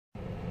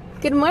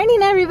Good morning,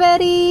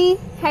 everybody.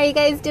 How are you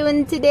guys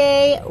doing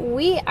today?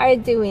 We are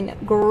doing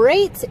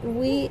great.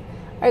 We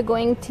are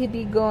going to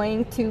be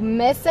going to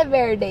Mesa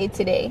Verde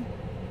today.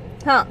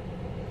 Huh?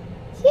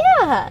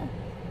 Yeah.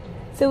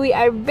 So we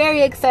are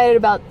very excited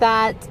about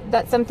that.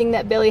 That's something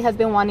that Billy has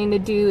been wanting to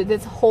do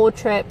this whole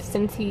trip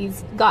since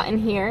he's gotten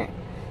here.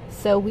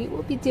 So we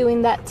will be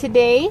doing that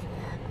today.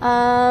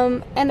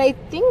 And I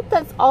think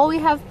that's all we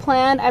have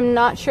planned. I'm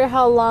not sure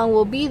how long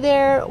we'll be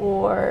there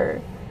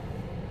or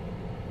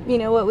you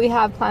know what we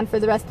have planned for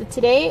the rest of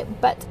today,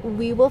 but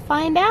we will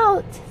find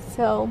out.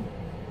 So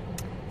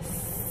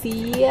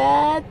see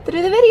ya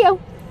through the video.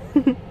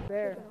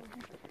 Bear.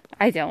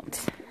 I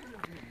don't.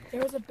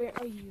 There was a bear.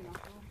 Oh, you know.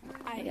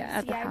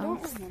 At the I house.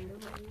 don't remember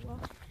very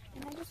well.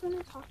 And I just want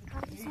to talk.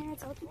 I just want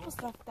to tell people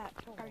stuff that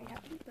already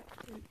happened.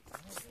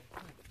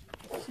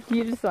 But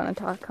You just want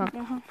to talk, huh?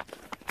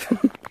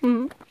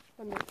 I'm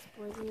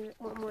exposing it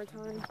one more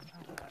time.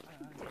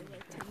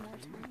 Like 10 more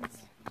times.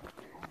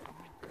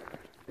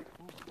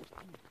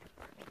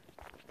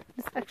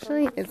 This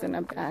actually isn't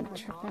a bad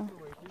trail.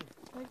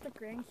 It's like the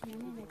Grand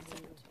Canyon,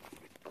 except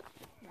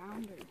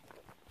rounder.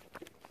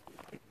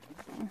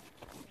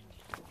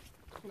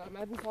 Now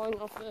imagine falling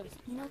off this.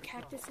 You know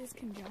cactuses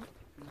can jump?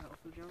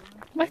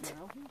 What?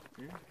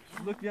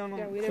 Look down on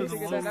Yeah, we to never the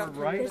figured that lower out.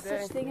 right.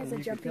 There's such thing as a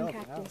jumping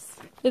cactus.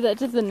 Is that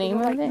just the name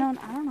Like, of it? no,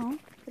 I don't know.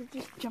 It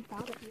just jump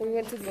out at you. We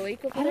went to the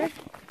lake over there.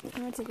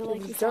 We went to the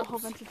lake. We saw a whole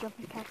bunch of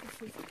jumping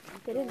cactuses.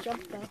 They didn't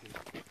jump though.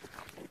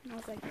 And I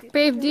was like, dude,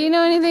 Babe, do you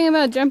know anything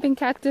about jumping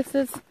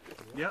cactuses?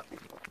 Yep.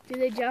 do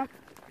they jump?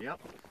 Yep.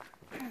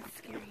 That's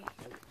scary.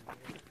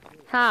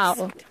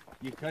 How?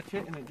 You touch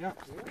it and it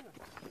jumps.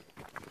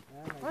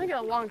 I want to get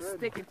a long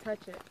stick and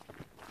touch it.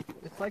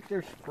 It's like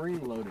they're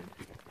spring loaded.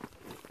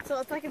 So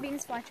it's like a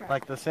Venus flytrap.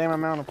 Like the same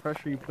amount of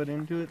pressure you put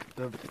into it,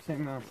 the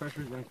same amount of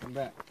pressure is going to come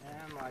back.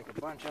 And like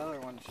a bunch of other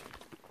ones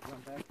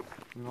jump back.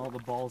 And all the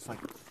balls like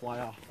fly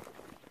off.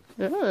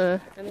 Ugh.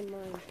 And then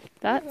mine.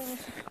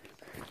 That's...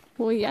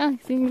 Well, yeah,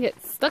 'cause you can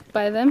get stuck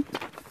by them.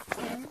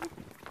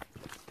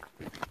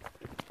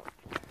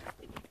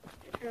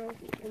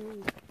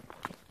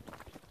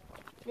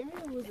 Maybe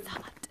it was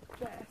hot.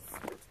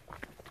 Best.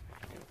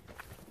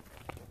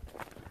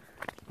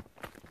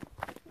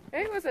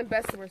 Maybe it wasn't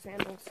best to wear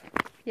sandals.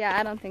 Yeah,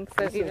 I don't think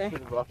so either. Should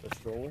have brought the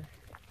stroller.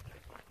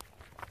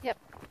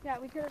 Yeah,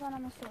 we could have gone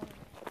on the stroller.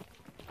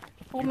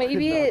 Well,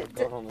 maybe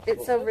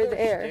it's over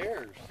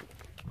there.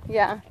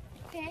 Yeah,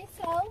 Okay,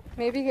 so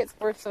maybe it gets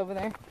worse over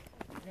there.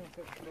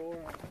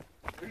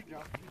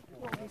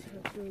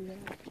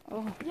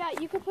 Oh, yeah,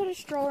 you could put a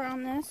stroller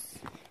on this.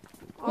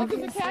 Look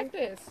at the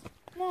cactus.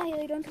 No,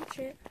 Haley, don't touch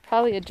it.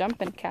 probably a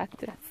jumping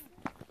cactus.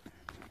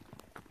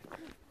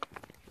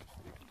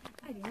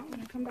 I do not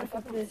want to come back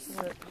up this.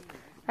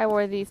 I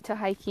wore these to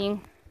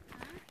hiking.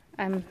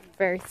 I'm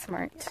very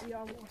smart. We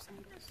all wore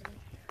sandals.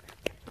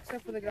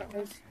 Except for the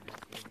guys.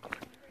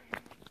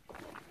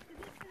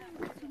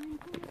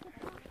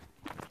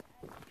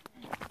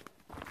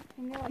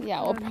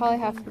 Yeah, we'll probably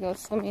have to go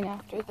swimming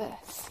after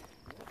this.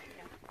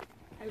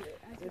 I'm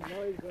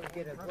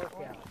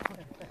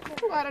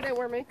glad I didn't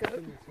wear makeup.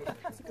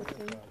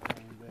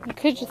 You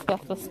could just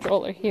left the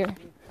stroller here.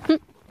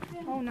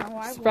 Oh no,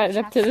 I Spread it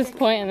up to this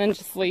point and then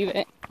just leave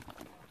it.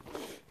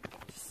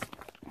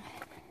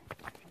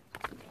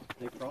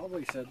 They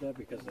probably said that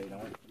because they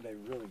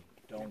really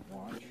don't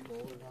want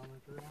strollers on the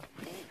trail.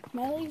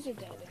 My legs are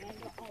dead, and I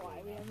don't know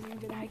why we haven't even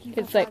been hiking for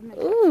It's like, 5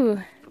 minutes.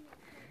 ooh.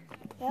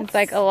 It's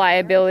like a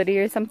liability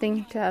or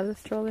something to have the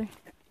stroller.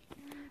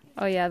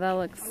 Oh yeah, that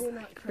looks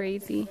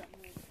crazy.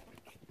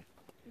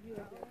 Wait,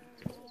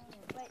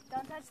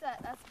 don't touch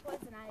that. That's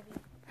poison ivy.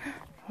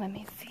 Let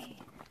me see.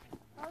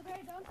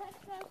 Okay, don't touch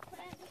those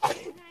plants.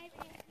 Poison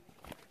ivy.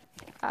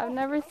 I've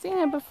never seen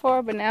it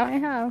before, but now I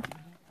have.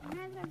 My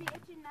hand's gonna be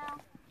itching now.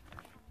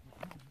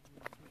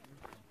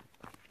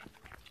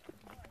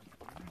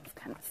 It's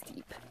kind of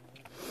steep.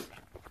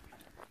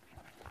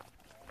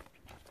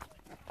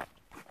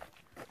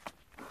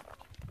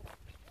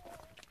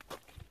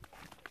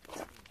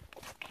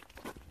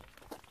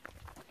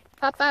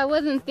 Papa, I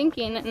wasn't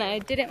thinking and I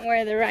didn't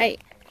wear the right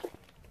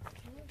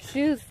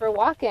shoes for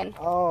walking.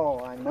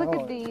 Oh, I know. Look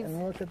at these.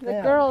 And look at The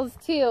them. girls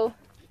too.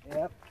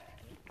 Yep.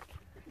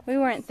 We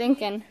weren't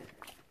thinking.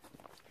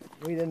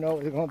 We didn't know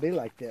it was going to be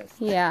like this.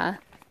 Yeah.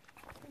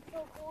 It's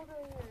so cold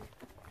right here.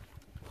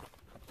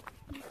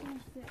 I'm just gonna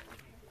sit.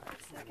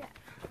 Second.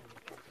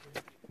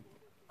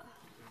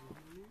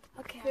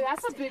 Okay. Dude,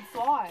 that's a big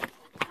fly.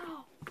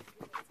 Ow.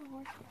 That's a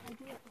horse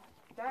idea.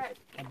 That.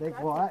 A big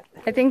what?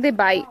 I think they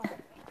bite. That's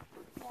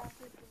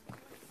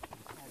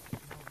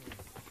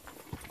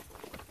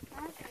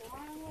a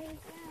long ways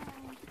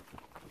down.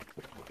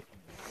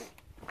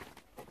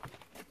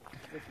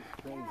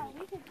 Yeah,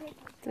 we could take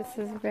This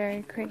is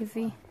very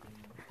crazy.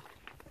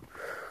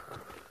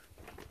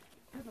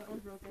 My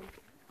arm's broken.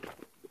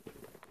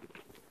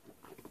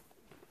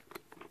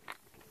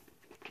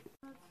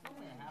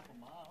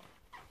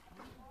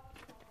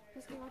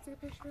 Just want to take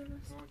a picture of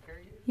us?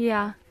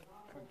 Yeah.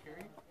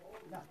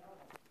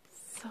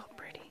 So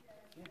pretty.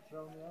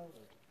 throw me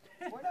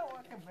over. We're not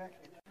walking back.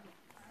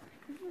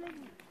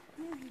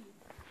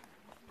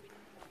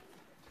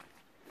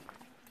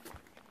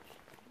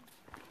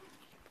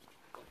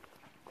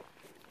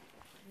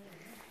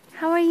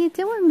 How are you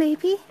doing,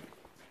 baby?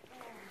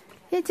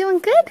 You doing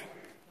good?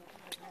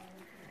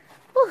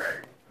 Whew.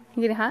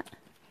 You getting hot?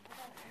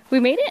 We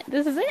made it?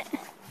 This is it?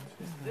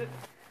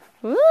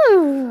 Woo!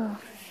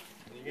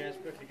 You guys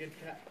picked a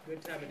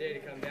good time of day to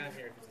come down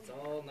here because it's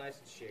all nice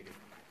and shaded.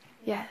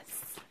 Yes.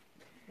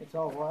 It's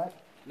all what?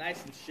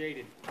 Nice and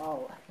shaded.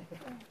 Oh.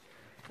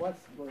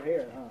 We're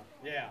here, huh?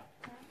 Yeah.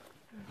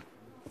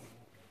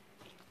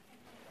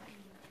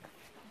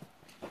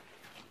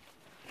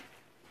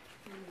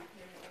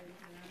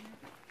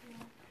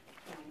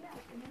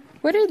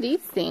 What are these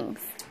things?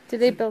 Do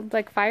they build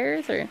like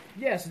fires or?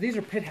 Yeah, so these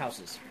are pit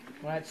houses,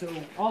 right? So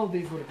all of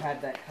these would have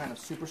had that kind of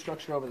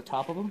superstructure over the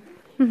top of them,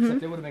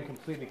 except they would have been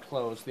completely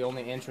closed. The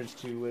only entrance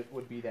to it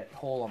would be that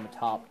hole on the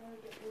top.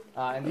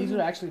 And these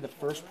are actually the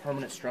first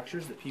permanent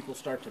structures that people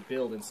start to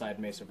build inside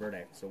Mesa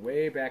Verde. So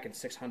way back in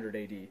 600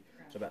 AD,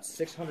 so about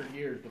 600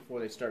 years before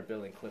they start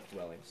building cliff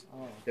dwellings,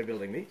 they're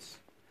building these.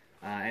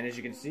 And as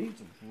you can see,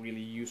 it's a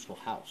really useful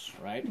house,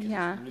 right? 'Cause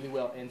Yeah. It's really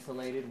well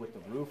insulated with the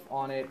roof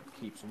on it,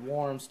 keeps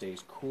warm,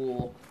 stays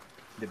cool.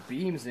 The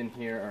beams in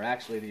here are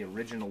actually the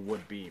original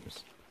wood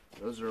beams.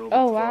 Those are over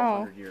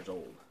 1,200 years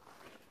old.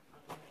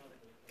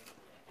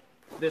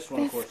 This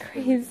one, of course, has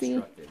been crazy.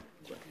 reconstructed.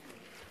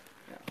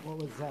 But, What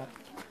was that?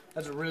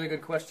 that's a really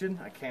good question.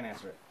 I can't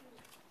answer it.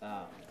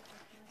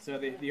 So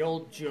the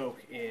old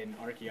joke in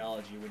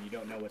archaeology when you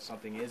don't know what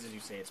something is you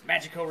say it's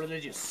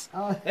magico-religious.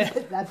 Oh,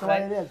 that's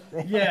what it is.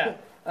 Yeah.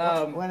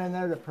 Went in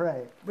there to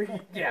pray.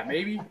 Yeah,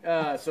 maybe.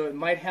 So it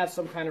might have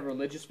some kind of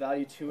religious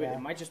value to it. Yeah.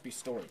 It might just be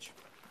storage.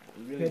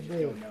 We really Could just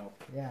be. don't know.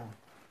 Yeah.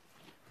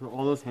 So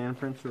all those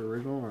handprints are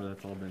original, or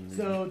that's all been?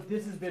 So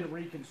this has been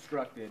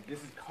reconstructed.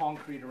 This is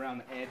concrete around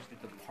the edge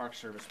that the Park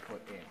Service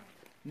put in.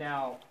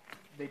 Now,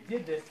 they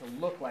did this to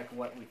look like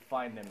what we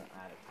find them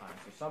at a time.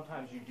 So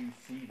sometimes you do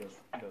see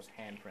those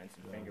handprints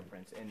and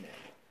fingerprints in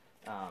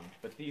there.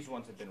 But these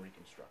ones have been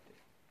reconstructed.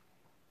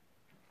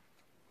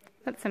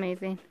 That's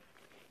amazing.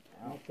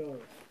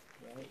 Outdoors,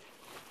 right?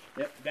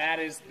 Yep, that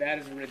is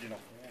original.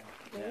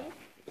 Yeah.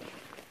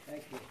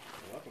 Thank you.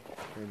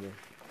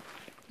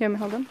 You want me to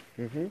hold them?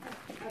 Mm-hmm.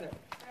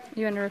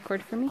 You want to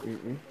record for me?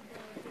 Mm-mm.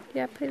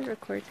 Yeah, please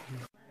record.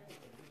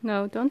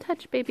 No, don't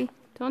touch, baby.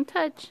 Don't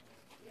touch.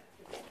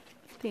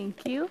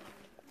 Thank you.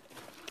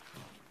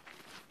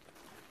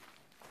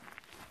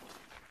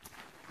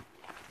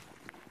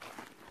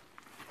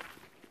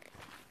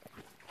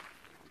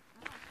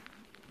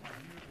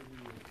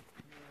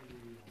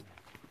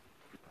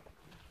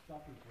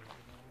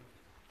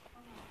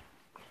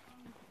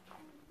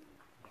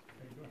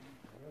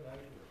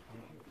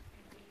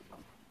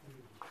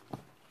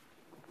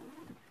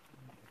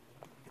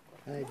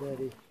 Hi,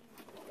 buddy.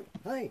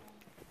 Hi.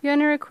 You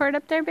want to record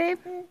up there, babe?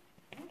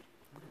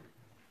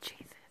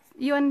 Jesus.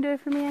 You want to do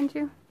it for me,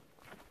 Andrew?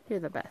 You're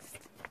the best.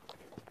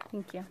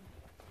 Thank you.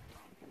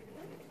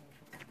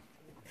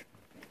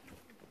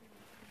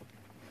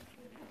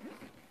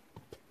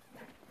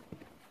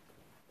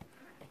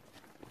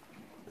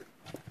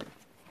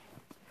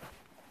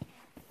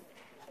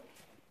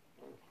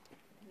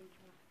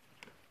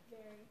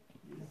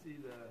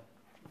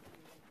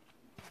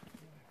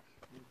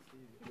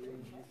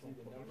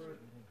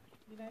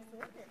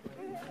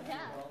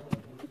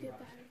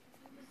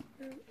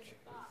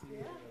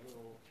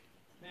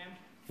 Ma'am,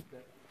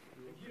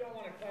 if you don't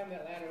want to climb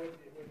that ladder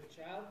with the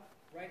child,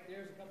 right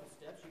there's a couple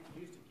steps you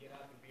can use to get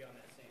up and be on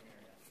that same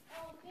area.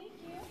 Oh, thank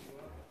you.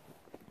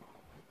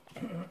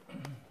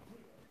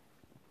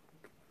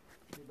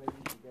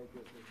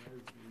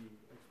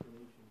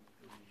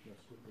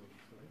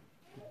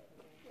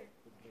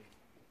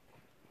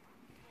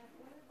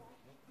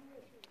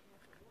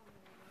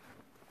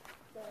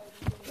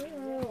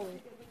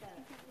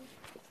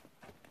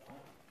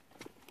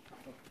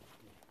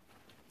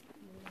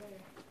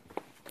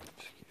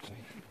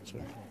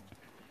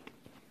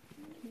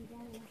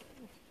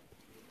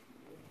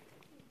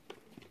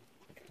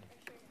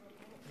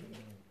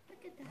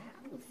 Look at the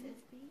houses,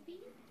 baby.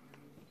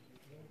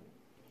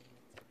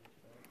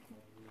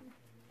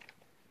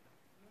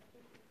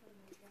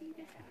 See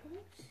the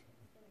house?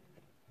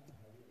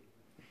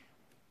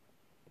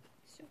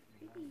 So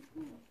pretty,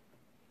 huh?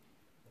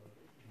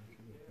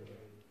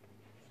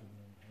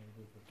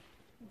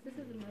 This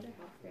is another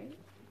house, right?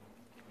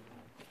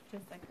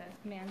 Just like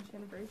a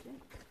mansion version.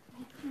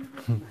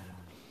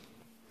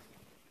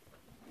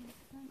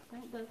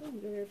 Those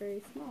ones are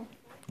very small.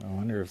 I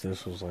wonder if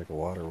this was like a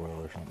water well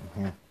or something.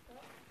 Here.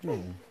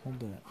 Hold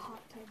that.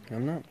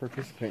 I'm not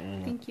participating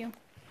in it. Thank you.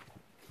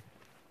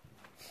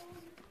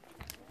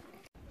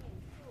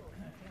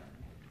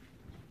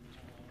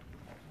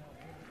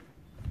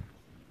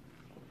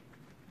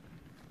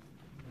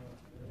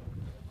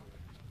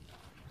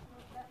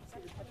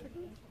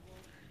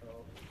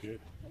 Good.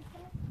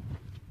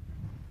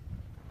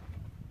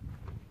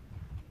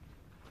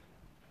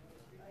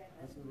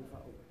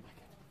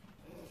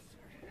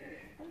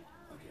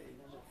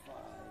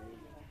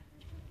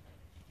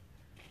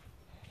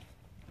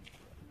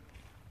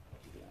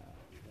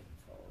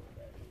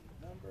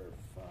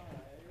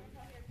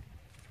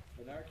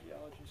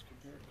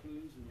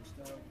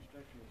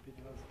 construction of pit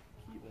houses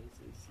in Kivas,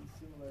 they see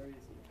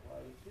similarities that apply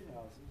with pit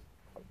houses,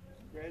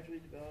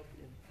 gradually developed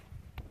in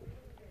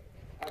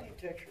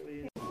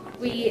architecturally.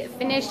 We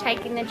finished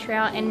hiking the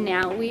trail and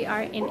now we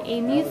are in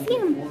a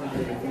museum.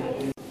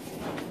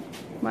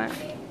 What?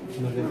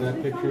 Look at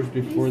that pictures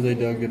before they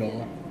dug it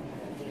all.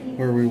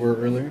 Where we were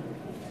earlier.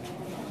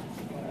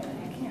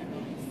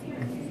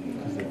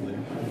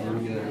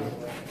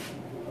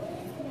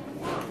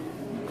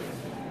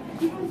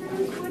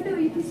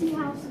 You can see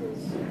houses.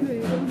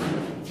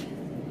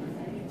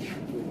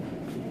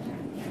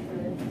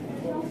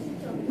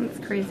 That's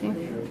crazy.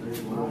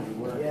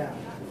 Yeah.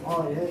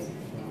 Oh, it is.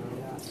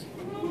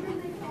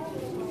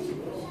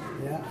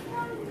 Yeah.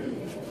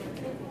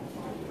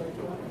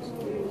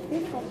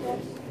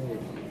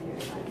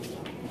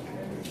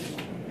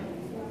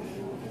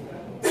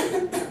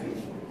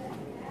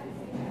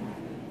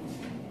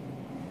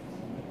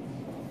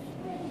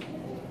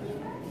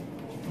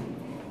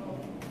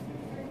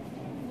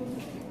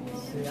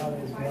 See how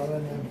he's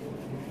building them.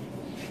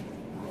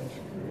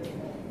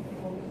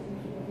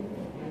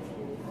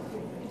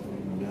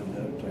 That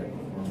type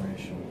of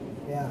formation.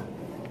 Yeah.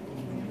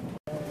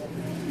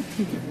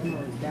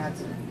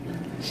 That's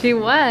She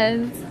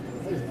was.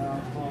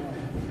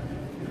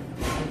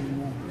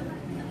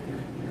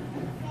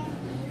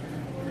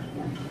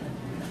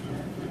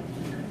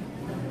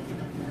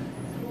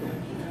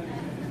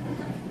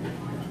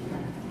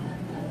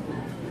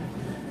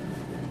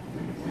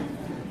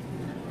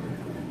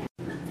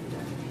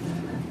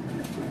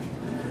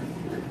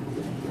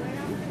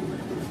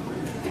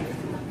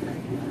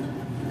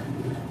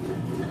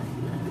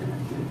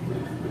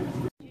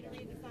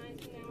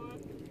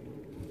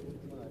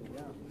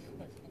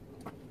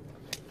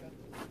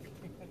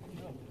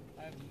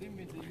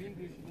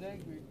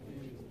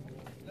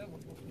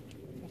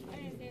 I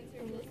understand,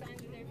 sir, those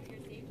signs are there for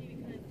your safety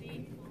because the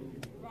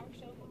rock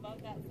shelf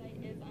above that site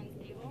is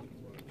unstable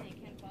and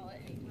it can fall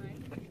at any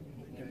time.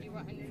 If you were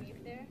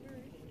underneath there,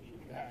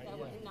 that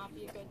would not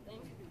be a good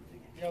thing.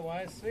 Yeah, well,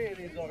 I see it,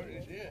 he's already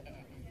there.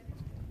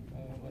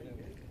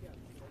 Whatever.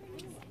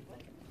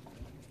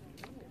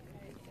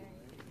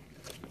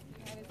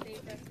 Have a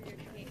safe rest of your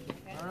vacation,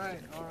 okay?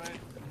 All right.